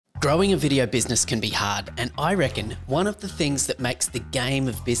Growing a video business can be hard, and I reckon one of the things that makes the game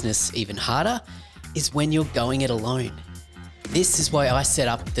of business even harder is when you're going it alone. This is why I set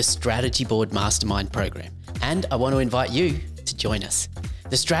up the Strategy Board Mastermind program, and I want to invite you to join us.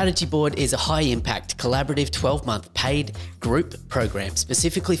 The Strategy Board is a high-impact, collaborative 12-month paid group program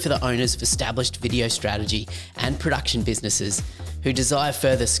specifically for the owners of established video strategy and production businesses who desire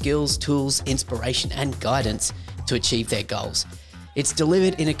further skills, tools, inspiration, and guidance to achieve their goals. It's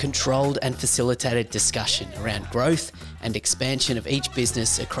delivered in a controlled and facilitated discussion around growth and expansion of each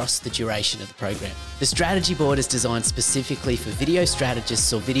business across the duration of the program. The Strategy Board is designed specifically for video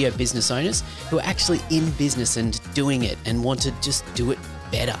strategists or video business owners who are actually in business and doing it and want to just do it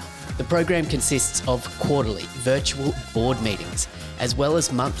better. The program consists of quarterly virtual board meetings, as well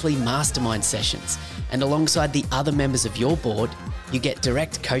as monthly mastermind sessions. And alongside the other members of your board, you get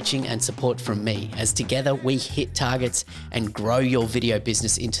direct coaching and support from me as together we hit targets and grow your video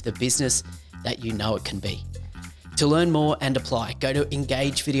business into the business that you know it can be. To learn more and apply, go to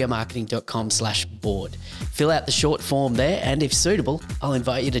engagevideomarketing.com/board. Fill out the short form there, and if suitable, I'll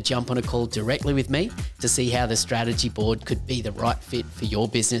invite you to jump on a call directly with me to see how the Strategy Board could be the right fit for your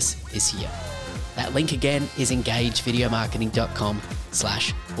business this year. That link again is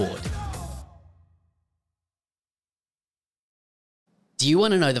engagevideomarketing.com/board. Do you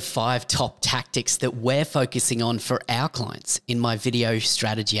want to know the 5 top tactics that we're focusing on for our clients in my video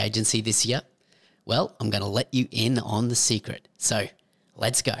strategy agency this year? Well, I'm going to let you in on the secret. So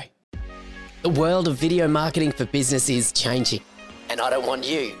let's go. The world of video marketing for business is changing, and I don't want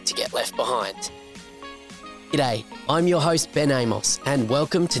you to get left behind. G'day, I'm your host, Ben Amos, and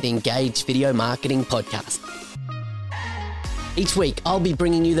welcome to the Engage Video Marketing Podcast. Each week, I'll be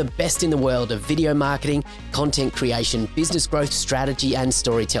bringing you the best in the world of video marketing, content creation, business growth strategy, and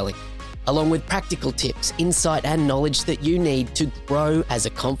storytelling, along with practical tips, insight, and knowledge that you need to grow as a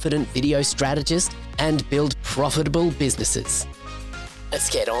confident video strategist and build profitable businesses. Let's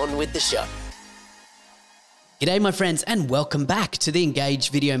get on with the show. G'day, my friends, and welcome back to the Engage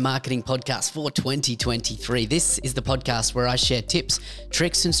Video Marketing Podcast for 2023. This is the podcast where I share tips,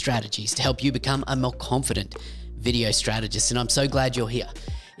 tricks, and strategies to help you become a more confident video strategist, and I'm so glad you're here.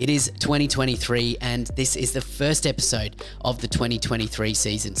 It is 2023, and this is the first episode of the 2023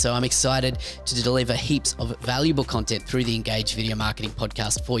 season. So I'm excited to deliver heaps of valuable content through the Engage Video Marketing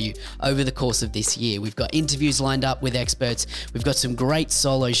Podcast for you over the course of this year. We've got interviews lined up with experts. We've got some great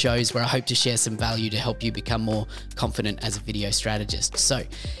solo shows where I hope to share some value to help you become more confident as a video strategist. So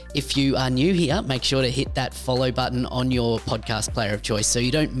if you are new here, make sure to hit that follow button on your podcast player of choice so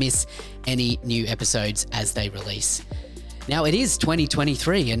you don't miss any new episodes as they release. Now, it is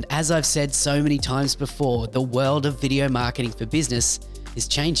 2023, and as I've said so many times before, the world of video marketing for business is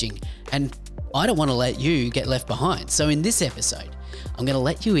changing, and I don't want to let you get left behind. So in this episode, I'm going to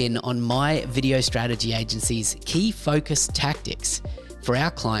let you in on my video strategy agency's key focus tactics for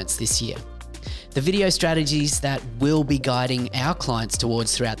our clients this year. The video strategies that we'll be guiding our clients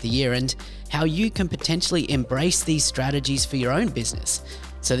towards throughout the year, and how you can potentially embrace these strategies for your own business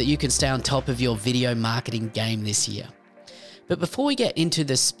so that you can stay on top of your video marketing game this year. But before we get into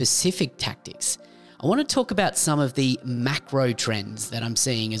the specific tactics, I want to talk about some of the macro trends that I'm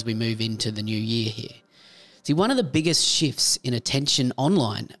seeing as we move into the new year here. See, one of the biggest shifts in attention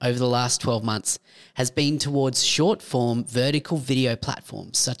online over the last 12 months has been towards short-form vertical video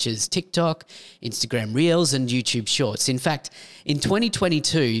platforms such as TikTok, Instagram Reels, and YouTube Shorts. In fact, in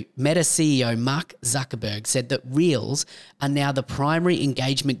 2022, Meta CEO Mark Zuckerberg said that Reels are now the primary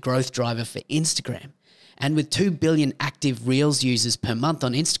engagement growth driver for Instagram. And with 2 billion active Reels users per month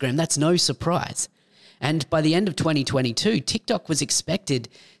on Instagram, that's no surprise. And by the end of 2022, TikTok was expected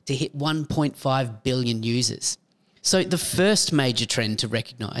to hit 1.5 billion users. So the first major trend to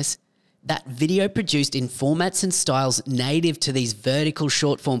recognize, that video produced in formats and styles native to these vertical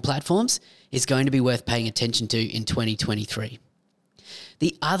short-form platforms is going to be worth paying attention to in 2023.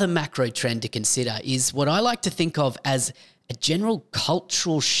 The other macro trend to consider is what I like to think of as a general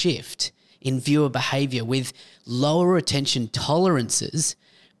cultural shift in viewer behavior with lower attention tolerances,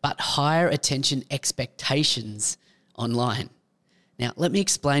 but higher attention expectations online. Now, let me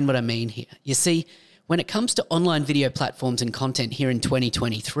explain what I mean here. You see, when it comes to online video platforms and content here in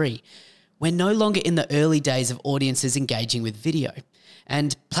 2023, we're no longer in the early days of audiences engaging with video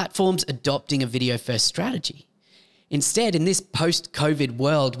and platforms adopting a video-first strategy. Instead, in this post-COVID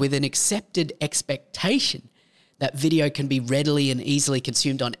world with an accepted expectation that video can be readily and easily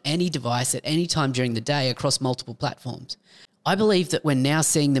consumed on any device at any time during the day across multiple platforms, I believe that we're now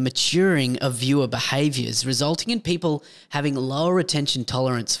seeing the maturing of viewer behaviours, resulting in people having lower attention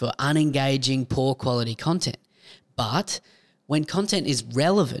tolerance for unengaging, poor quality content. But when content is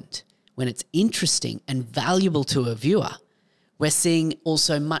relevant, when it's interesting and valuable to a viewer, we're seeing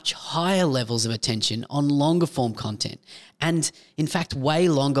also much higher levels of attention on longer form content and, in fact, way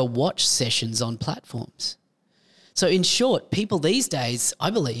longer watch sessions on platforms. So in short, people these days, I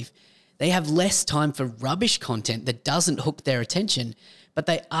believe, they have less time for rubbish content that doesn't hook their attention, but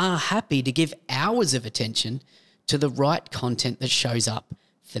they are happy to give hours of attention to the right content that shows up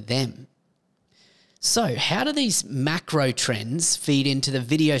for them. So how do these macro trends feed into the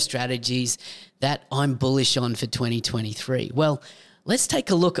video strategies that I'm bullish on for 2023? Well, let's take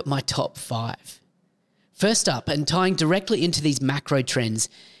a look at my top 5. First up, and tying directly into these macro trends,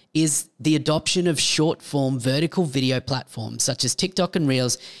 is the adoption of short-form vertical video platforms such as TikTok and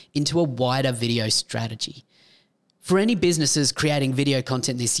Reels into a wider video strategy. For any businesses creating video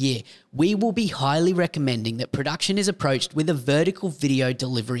content this year, we will be highly recommending that production is approached with a vertical video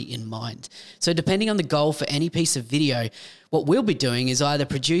delivery in mind. So depending on the goal for any piece of video, what we'll be doing is either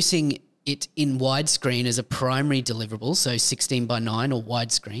producing it in widescreen as a primary deliverable, so 16:9 or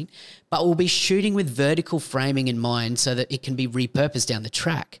widescreen, but we'll be shooting with vertical framing in mind so that it can be repurposed down the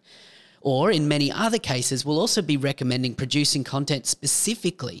track. Or in many other cases, we'll also be recommending producing content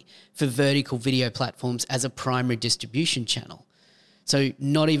specifically for vertical video platforms as a primary distribution channel. So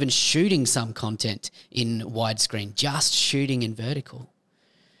not even shooting some content in widescreen, just shooting in vertical.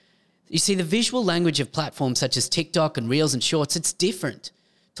 You see, the visual language of platforms such as TikTok and Reels and Shorts, it's different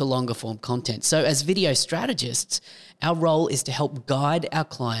to longer form content. So as video strategists, our role is to help guide our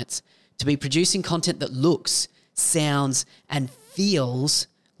clients to be producing content that looks, sounds, and feels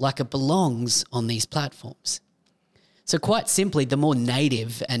like it belongs on these platforms. So quite simply, the more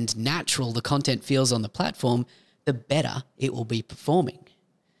native and natural the content feels on the platform, the better it will be performing.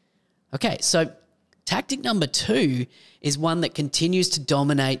 Okay, so tactic number 2 is one that continues to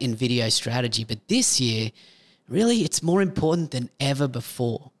dominate in video strategy, but this year, really, it's more important than ever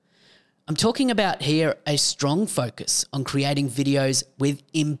before. I'm talking about here a strong focus on creating videos with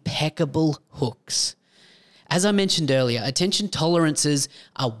impeccable hooks. As I mentioned earlier, attention tolerances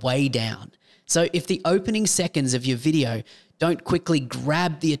are way down. So if the opening seconds of your video don't quickly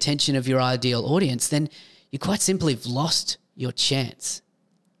grab the attention of your ideal audience, then you quite simply have lost your chance.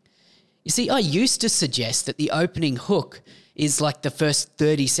 You see, I used to suggest that the opening hook is like the first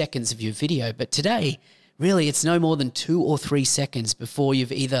 30 seconds of your video, but today, really, it's no more than 2 or 3 seconds before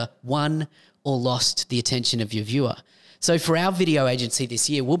you've either won or lost the attention of your viewer. So for our video agency this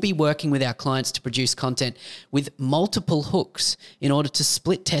year, we'll be working with our clients to produce content with multiple hooks in order to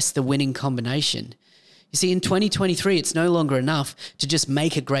split test the winning combination. You see, in 2023, it's no longer enough to just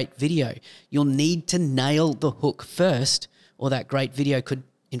make a great video. You'll need to nail the hook first, or that great video could,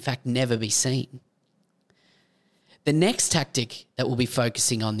 in fact, never be seen. The next tactic that we'll be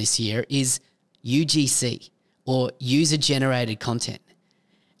focusing on this year is UGC, or user-generated content.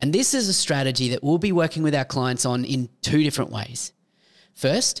 And this is a strategy that we'll be working with our clients on in 2 different ways.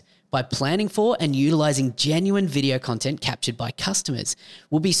 First, by planning for and utilizing genuine video content captured by customers,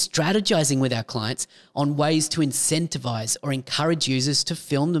 we'll be strategizing with our clients on ways to incentivize or encourage users to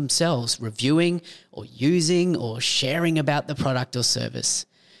film themselves reviewing or using or sharing about the product or service.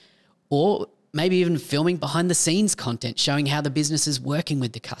 Or maybe even filming behind the scenes content showing how the business is working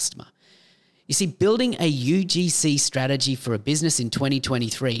with the customer. You see, building a UGC strategy for a business in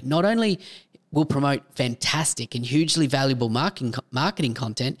 2023 not only will promote fantastic and hugely valuable marketing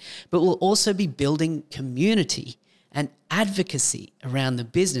content, but will also be building community and advocacy around the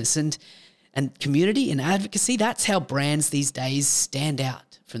business. And community and advocacy, that's how brands these days stand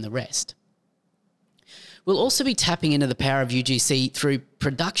out from the rest. We'll also be tapping into the power of UGC through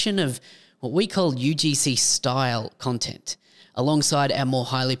production of what we call UGC style content, alongside our more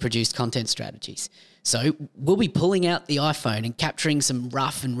highly produced content strategies. So we'll be pulling out the iPhone and capturing some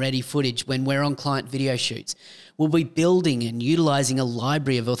rough and ready footage when we're on client video shoots. We'll be building and utilizing a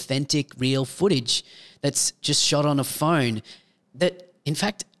library of authentic, real footage that's just shot on a phone that, in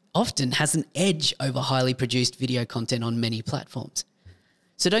fact, often has an edge over highly produced video content on many platforms.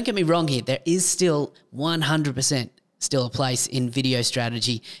 So don't get me wrong here, there is still 100% still a place in video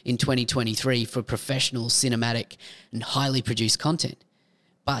strategy in 2023 for professional, cinematic, and highly produced content.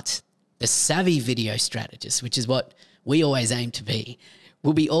 But the savvy video strategist, which is what we always aim to be,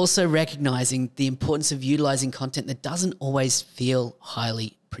 will be also recognizing the importance of utilizing content that doesn't always feel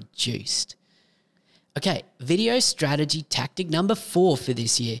highly produced. Okay, video strategy tactic number 4 for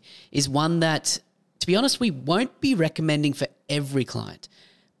this year is one that, to be honest, we won't be recommending for every client.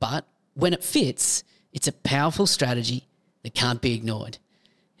 But when it fits, it's a powerful strategy that can't be ignored.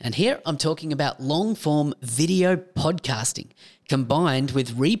 And here I'm talking about long-form video podcasting combined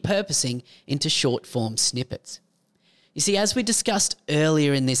with repurposing into short-form snippets. You see, as we discussed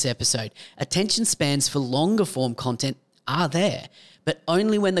earlier in this episode, attention spans for longer form content are there, but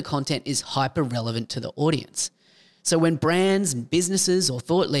only when the content is hyper relevant to the audience. So when brands and businesses or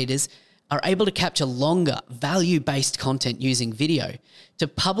thought leaders are able to capture longer value-based content using video to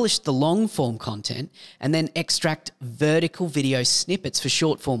publish the long form content and then extract vertical video snippets for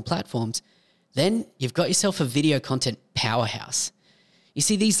short form platforms, then you've got yourself a video content powerhouse. You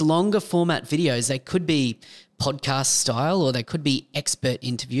see, these longer format videos, they could be podcast style, or they could be expert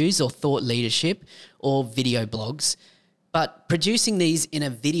interviews or thought leadership or video blogs. But producing these in a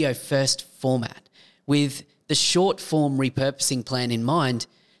video first format with the short form repurposing plan in mind,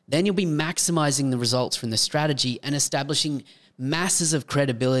 then you'll be maximizing the results from the strategy and establishing masses of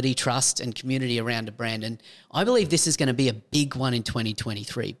credibility, trust, and community around a brand. And I believe this is going to be a big one in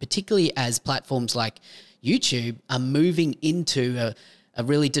 2023, particularly as platforms like YouTube are moving into a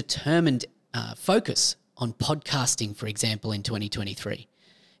really determined focus on podcasting, for example, in 2023.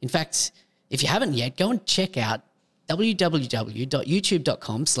 In fact, if you haven't yet, go and check out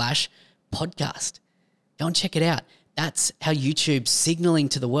www.youtube.com/podcast. Go and check it out. That's how YouTube's signaling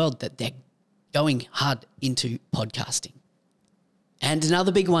to the world that they're going hard into podcasting. And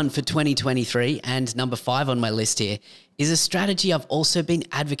another big one for 2023, and number 5 on my list here, is a strategy I've also been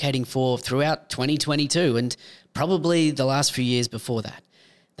advocating for throughout 2022 and probably the last few years before that.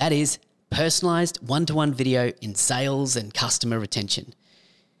 That is personalized one-to-one video in sales and customer retention.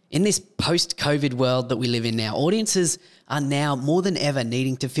 In this post-COVID world that we live in now, audiences are now more than ever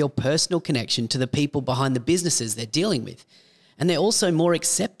needing to feel personal connection to the people behind the businesses they're dealing with. And they're also more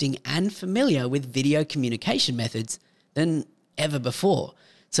accepting and familiar with video communication methods than ever before.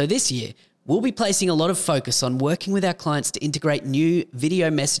 So this year, we'll be placing a lot of focus on working with our clients to integrate new video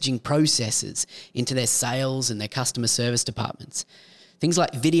messaging processes into their sales and their customer service departments. Things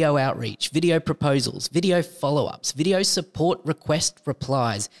like video outreach, video proposals, video follow-ups, video support request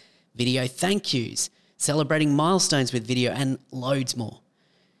replies, video thank yous, celebrating milestones with video, and loads more.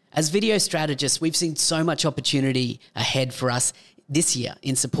 As video strategists, we've seen so much opportunity ahead for us this year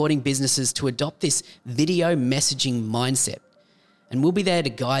in supporting businesses to adopt this video messaging mindset. And we'll be there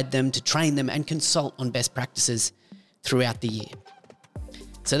to guide them, to train them, and consult on best practices throughout the year.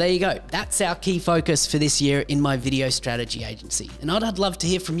 So there you go. That's our key focus for this year in my video strategy agency. And I'd love to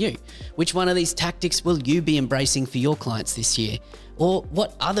hear from you. Which one of these tactics will you be embracing for your clients this year? Or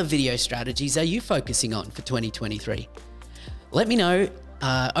what other video strategies are you focusing on for 2023? Let me know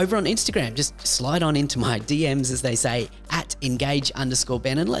over on Instagram. Just slide on into my DMs, as they say, at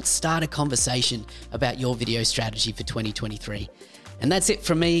engage_Ben, and let's start a conversation about your video strategy for 2023. And that's it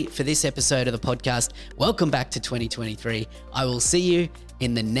from me for this episode of the podcast. Welcome back to 2023. I will see you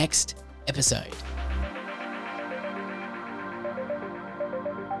in the next episode.